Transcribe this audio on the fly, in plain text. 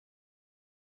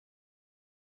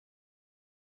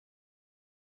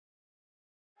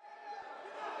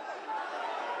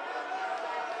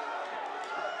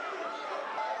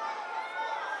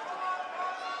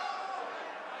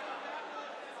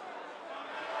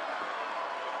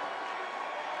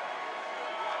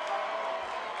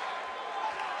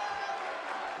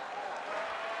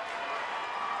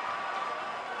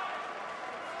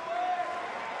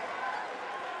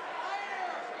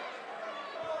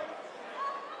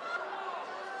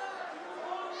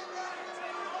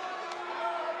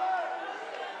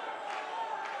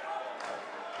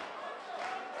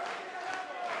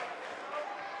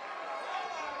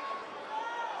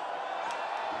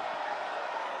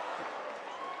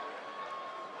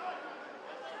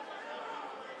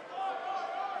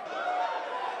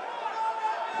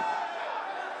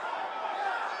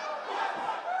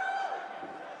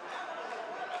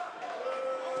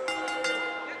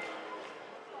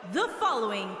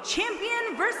following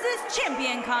champion versus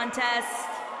champion contest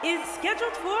is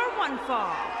scheduled for one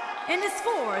fall and is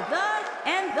for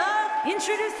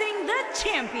introducing the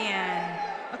champion,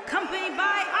 accompanied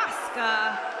by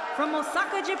Asuka from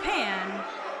Osaka, Japan.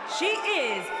 She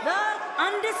is the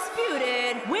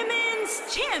undisputed women's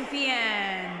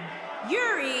champion,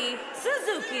 Yuri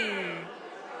Suzuki.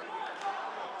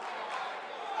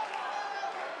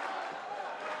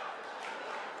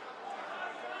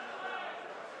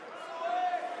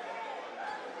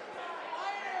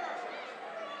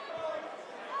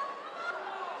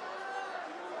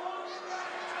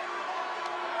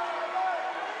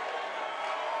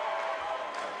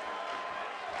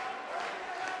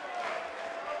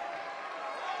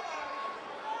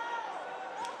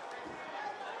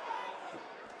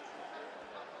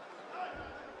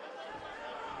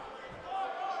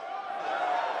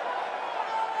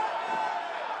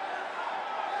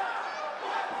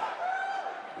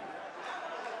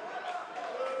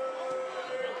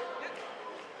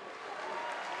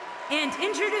 And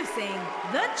introducing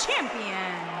the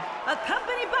champion,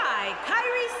 accompanied by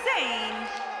Kairi Sane,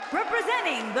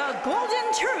 representing the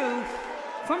Golden Truth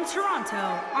from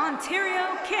Toronto,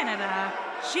 Ontario, Canada.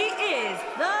 She is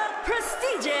the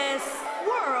prestigious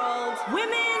World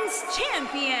Women's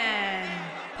Champion,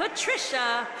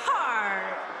 Patricia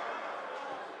Hart.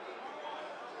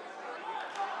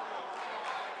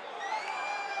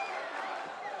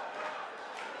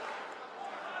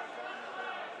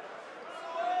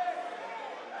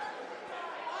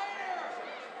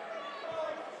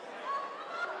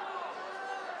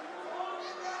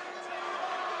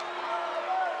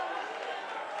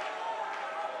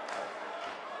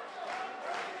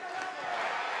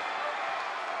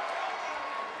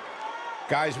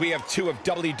 Guys, we have two of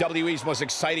WWE's most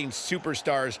exciting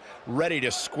superstars ready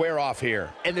to square off here.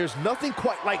 And there's nothing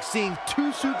quite like seeing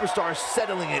two superstars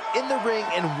settling it in the ring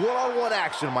in one-on-one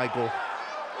action, Michael.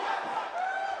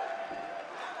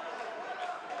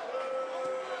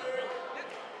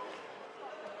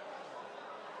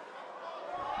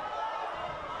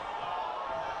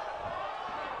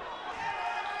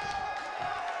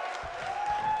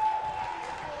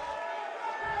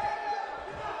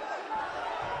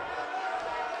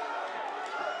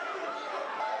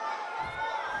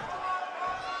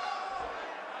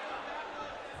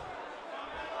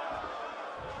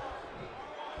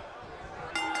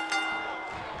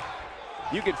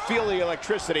 You can feel the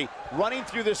electricity running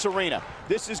through this arena.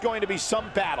 This is going to be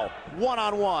some battle,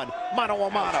 one-on-one,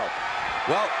 mano-a-mano.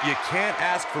 Well, you can't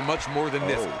ask for much more than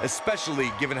this,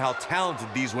 especially given how talented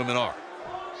these women are.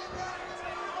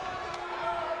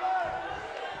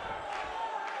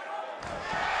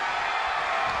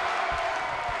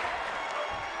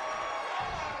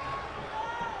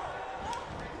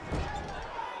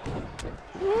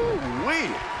 Woo-wee!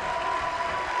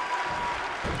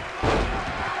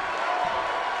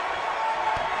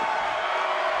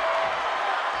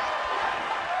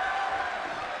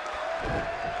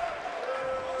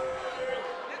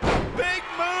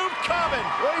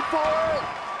 Wait for it!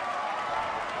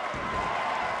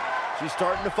 She's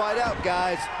starting to fight out,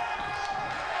 guys.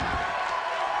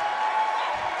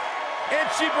 And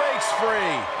she breaks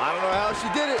free. I don't know how she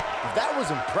did it, but that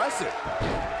was impressive.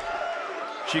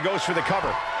 She goes for the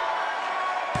cover.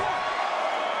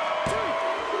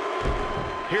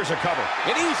 Here's a cover.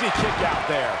 An easy kick out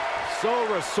there.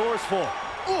 So resourceful.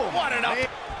 Ooh, what an up.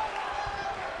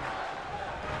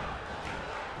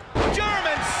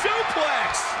 German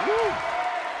suplex! Woo.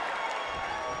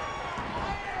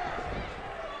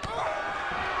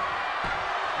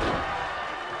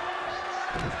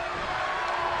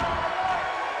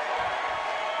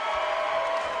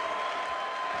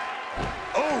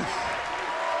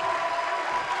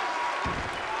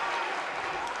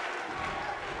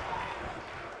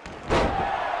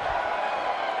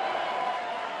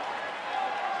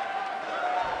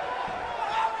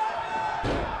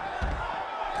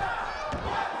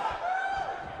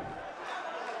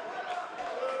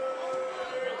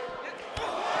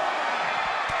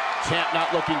 Champ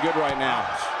not looking good right now.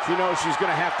 She knows she's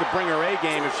going to have to bring her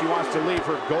A-game if she wants to leave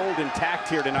her gold intact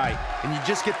here tonight. And you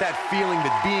just get that feeling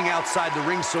that being outside the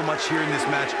ring so much here in this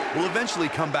match will eventually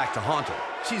come back to haunt her.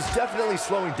 She's definitely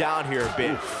slowing down here a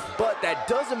bit, but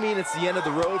that doesn't mean it's the end of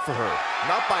the road for her.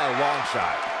 Not by a long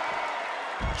shot.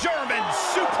 German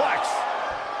suplex!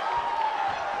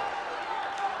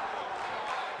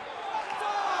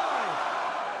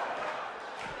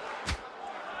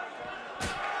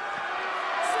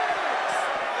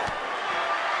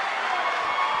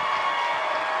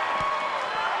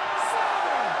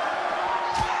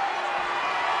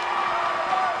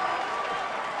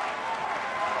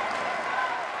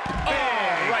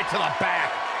 to the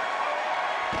back.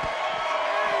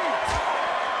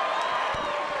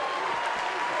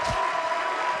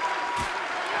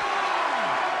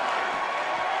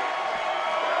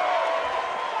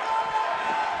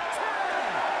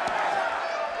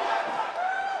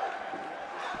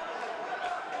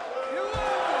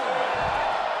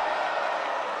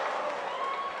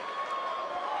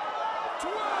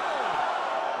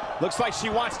 Looks like she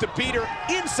wants to beat her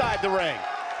inside the ring.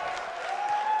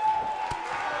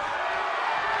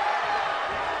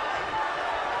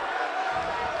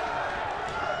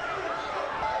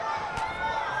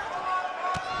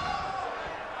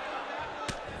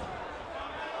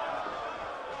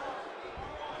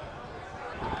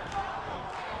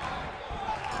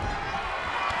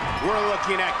 We're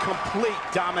looking at complete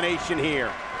domination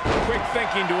here. Quick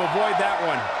thinking to avoid that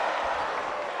one.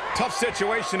 Tough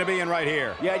situation to be in right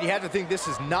here. Yeah, you have to think this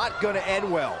is not going to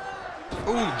end well.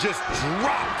 Ooh, just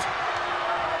dropped.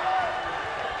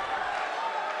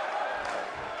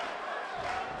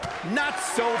 Not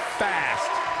so fast.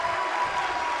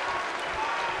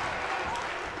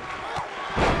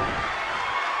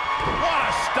 What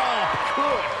a stomp.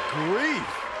 Good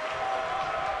grief.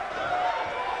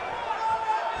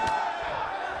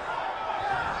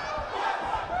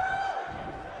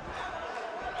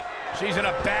 She's in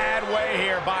a bad way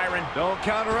here, Byron. Don't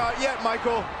count her out yet,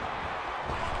 Michael.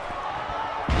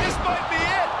 This might be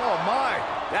it. Oh, my.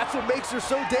 That's what makes her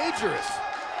so dangerous.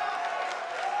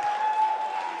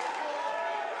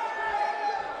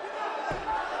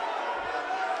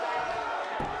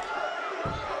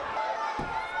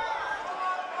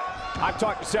 I've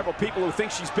talked to several people who think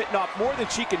she's bitten off more than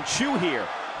she can chew here.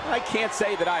 I can't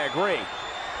say that I agree.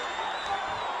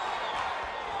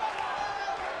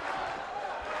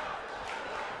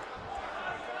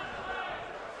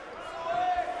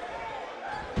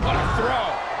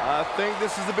 I think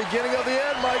this is the beginning of the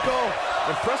end, Michael.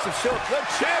 Impressive show. The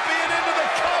champion into the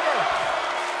cover.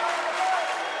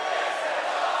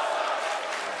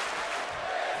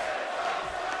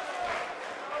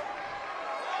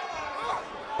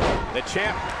 The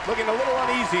champ looking a little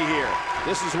uneasy here.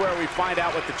 This is where we find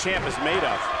out what the champ is made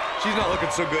of. She's not looking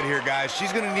so good here, guys.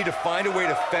 She's going to need to find a way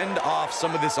to fend off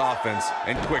some of this offense,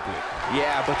 and quickly.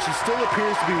 Yeah, but she still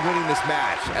appears to be winning this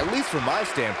match, at least from my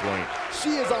standpoint.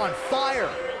 She is on fire.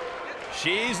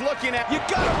 She's looking at... You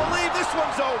gotta believe this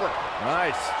one's over.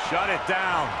 Nice. Shut it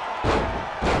down.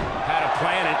 Had a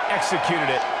plan and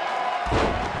executed it.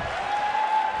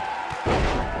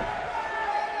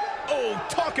 Oh,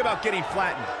 talk about getting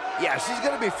flattened. Yeah, she's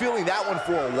going to be feeling that one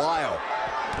for a while.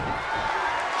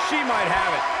 She might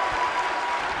have it.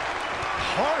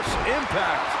 Harsh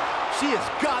impact. She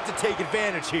has got to take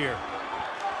advantage here.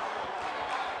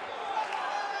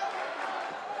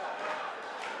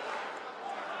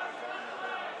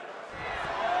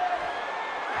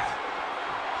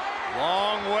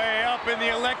 Long way up in the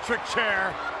electric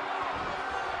chair.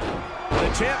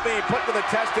 The champ being put to the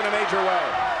test in a major way.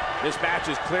 This match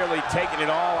is clearly taking it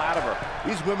all out of her.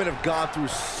 These women have gone through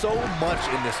so much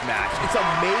in this match. It's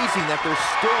amazing that they're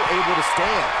still able to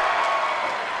stand.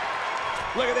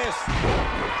 Look at this.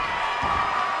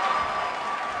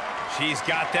 She's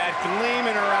got that gleam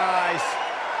in her eyes.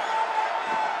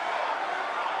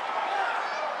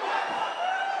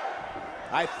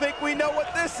 I think we know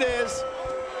what this is.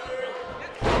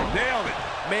 Nailed it.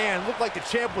 Man, looked like the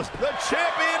champ was the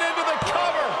champion into the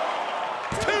cover.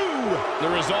 2.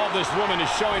 The resolve this woman is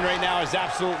showing right now is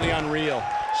absolutely unreal.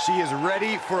 She is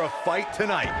ready for a fight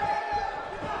tonight.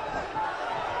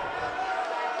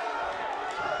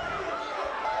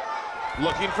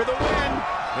 Looking for the win.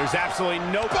 There's absolutely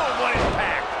no... Oh, what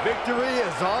impact! Victory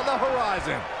is on the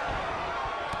horizon.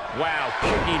 Wow,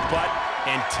 kicking butt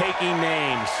and taking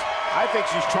names. I think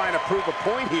she's trying to prove a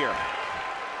point here.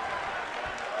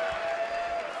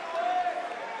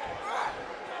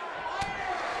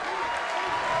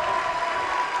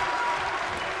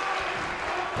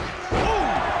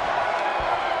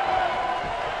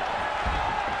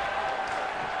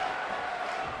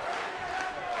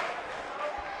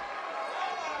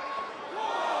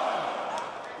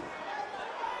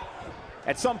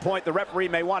 At some point, the referee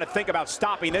may want to think about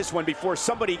stopping this one before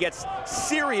somebody gets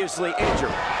seriously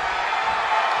injured.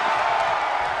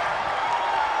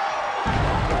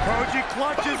 Koji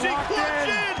clutches locked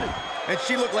in. And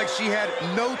she looked like she had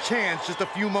no chance just a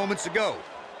few moments ago.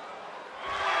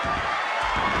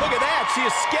 Look at that, she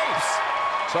escapes.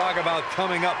 Talk about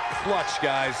coming up clutch,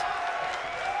 guys.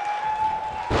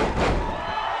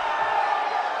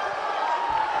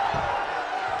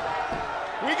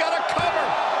 We got a cover.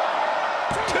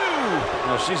 2.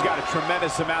 Well, she's got a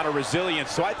tremendous amount of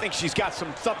resilience, so I think she's got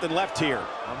something left here.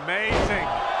 Amazing.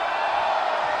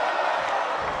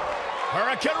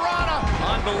 Hurricane Rana.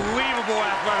 Unbelievable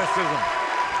athleticism.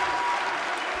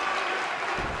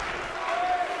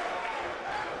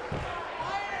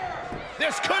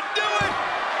 This could do it.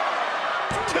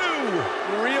 2.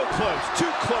 Real close.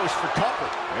 Too close for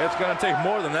comfort. It's going to take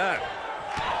more than that.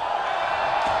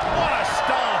 What a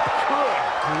stomp. Good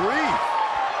grief.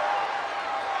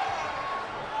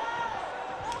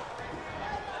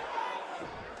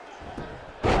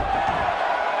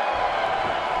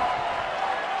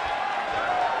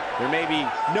 There may be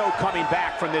no coming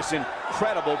back from this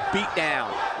incredible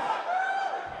beatdown.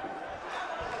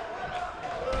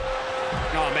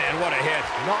 Oh, man, what a hit.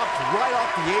 Knocked right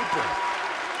off the apron.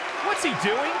 What's he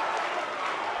doing?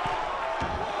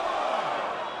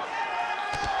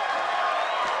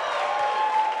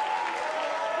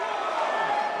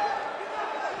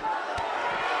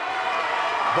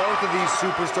 Both of these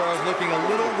superstars looking a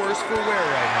little worse for wear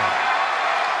right now.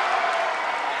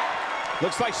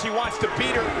 Looks like she wants to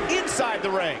beat her inside the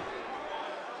ring.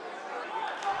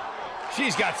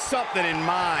 She's got something in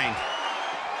mind.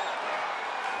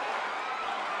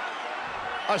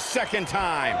 A second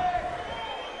time.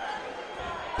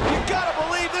 You gotta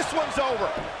believe this one's over.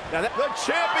 Now the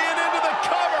champion into the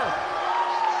cover.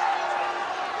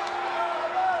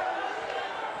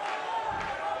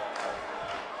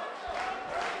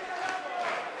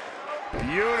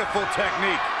 Beautiful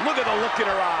technique. Look at the look in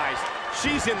her eyes.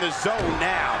 She's in the zone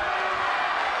now.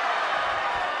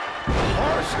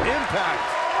 Harsh impact.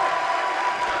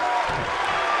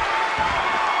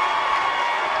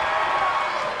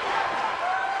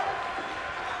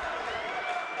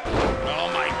 Oh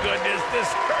my goodness,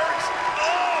 this hurts.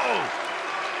 Oh!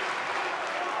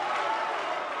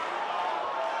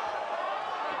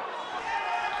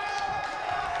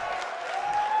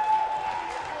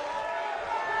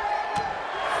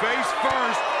 Face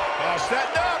first.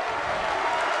 Setting up.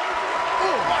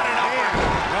 What an uppercut.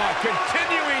 Oh,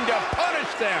 continuing to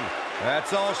punish them.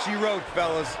 That's all she wrote,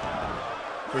 fellas.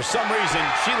 For some reason,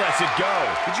 she lets it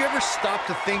go. Did you ever stop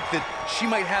to think that she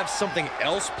might have something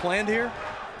else planned here?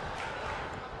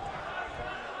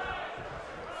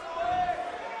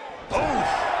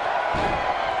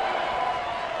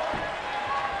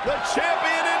 The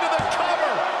champion into the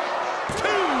cover. 2.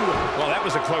 Well, that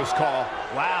was a close call.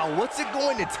 Wow, what's it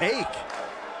going to take?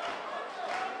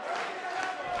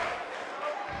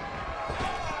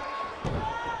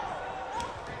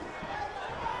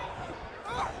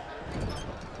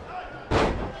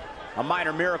 A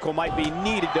minor miracle might be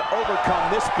needed to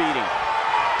overcome this beating.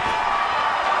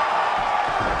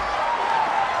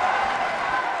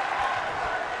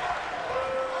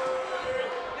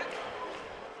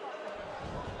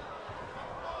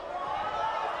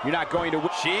 You're not going to win.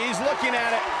 She's looking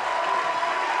at it.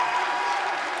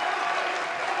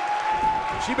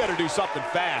 She better do something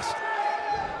fast.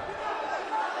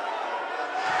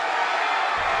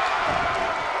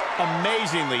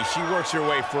 Amazingly, she works her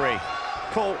way free.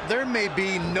 Cole, there may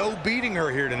be no beating her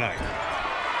here tonight.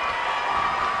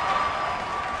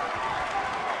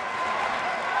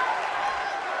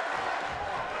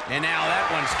 And now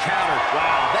that one's countered.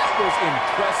 Wow, that was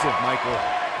impressive, Michael.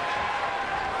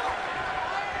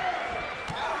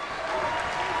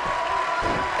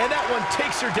 And that one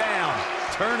takes her down.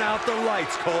 Turn out the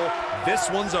lights, Cole. This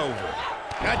one's over.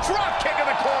 A drop kick in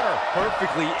the corner.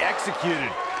 Perfectly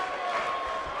executed.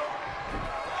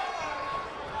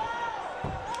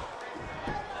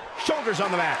 Shoulders on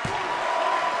the mat.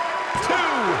 2.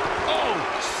 Oh,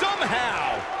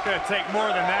 somehow. Gonna take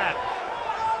more than that.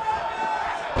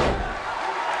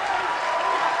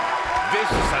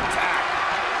 Vicious attack.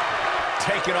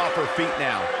 Taken off her feet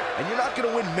now. And you're not going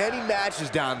to win many matches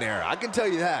down there, I can tell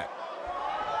you that.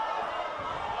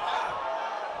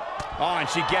 Oh, and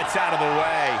she gets out of the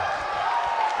way.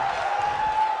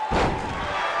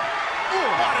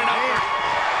 Ooh, what an uppercut.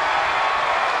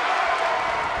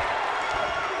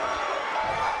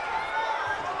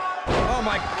 Oh,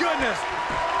 my goodness.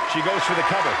 She goes for the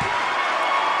cover.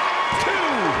 2.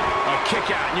 A kick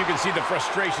out, and you can see the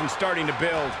frustration starting to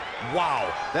build.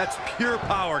 Wow, that's pure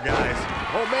power, guys.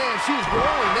 Oh, man, she's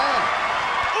rolling now.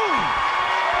 Ooh.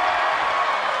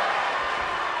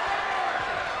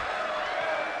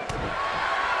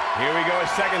 Here we go a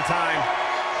second time.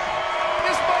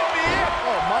 This might be it.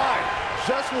 Oh, my.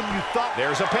 Just when you thought...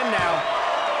 There's a pin now.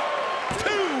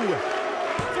 2,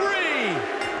 3.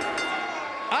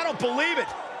 I don't believe it.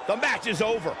 The match is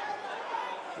over.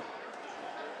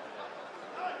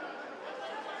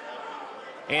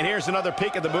 And here's another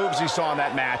peek at the moves he saw in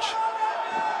that match.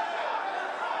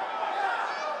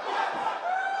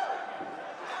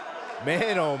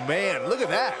 Man, oh, man, look at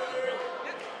that.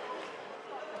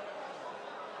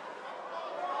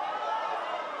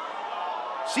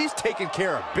 She's taking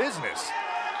care of business.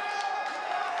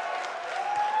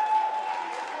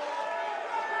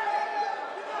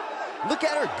 Look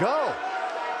at her go.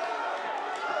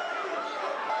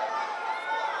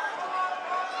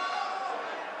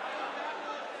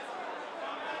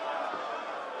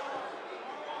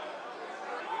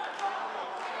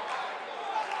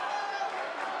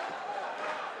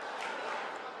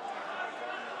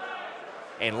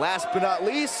 And last but not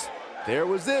least, there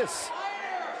was this.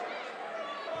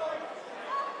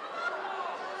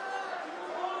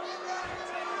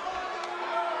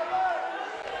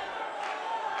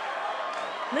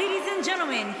 Ladies and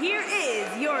gentlemen, here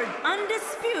is your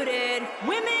undisputed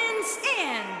women's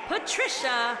and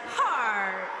Patricia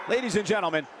Hart. Ladies and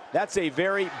gentlemen, that's a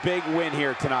very big win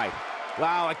here tonight.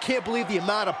 Wow, I can't believe the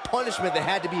amount of punishment that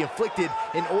had to be inflicted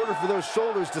in order for those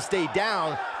shoulders to stay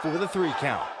down for the 3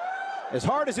 count. As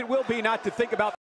hard as it will be not to think about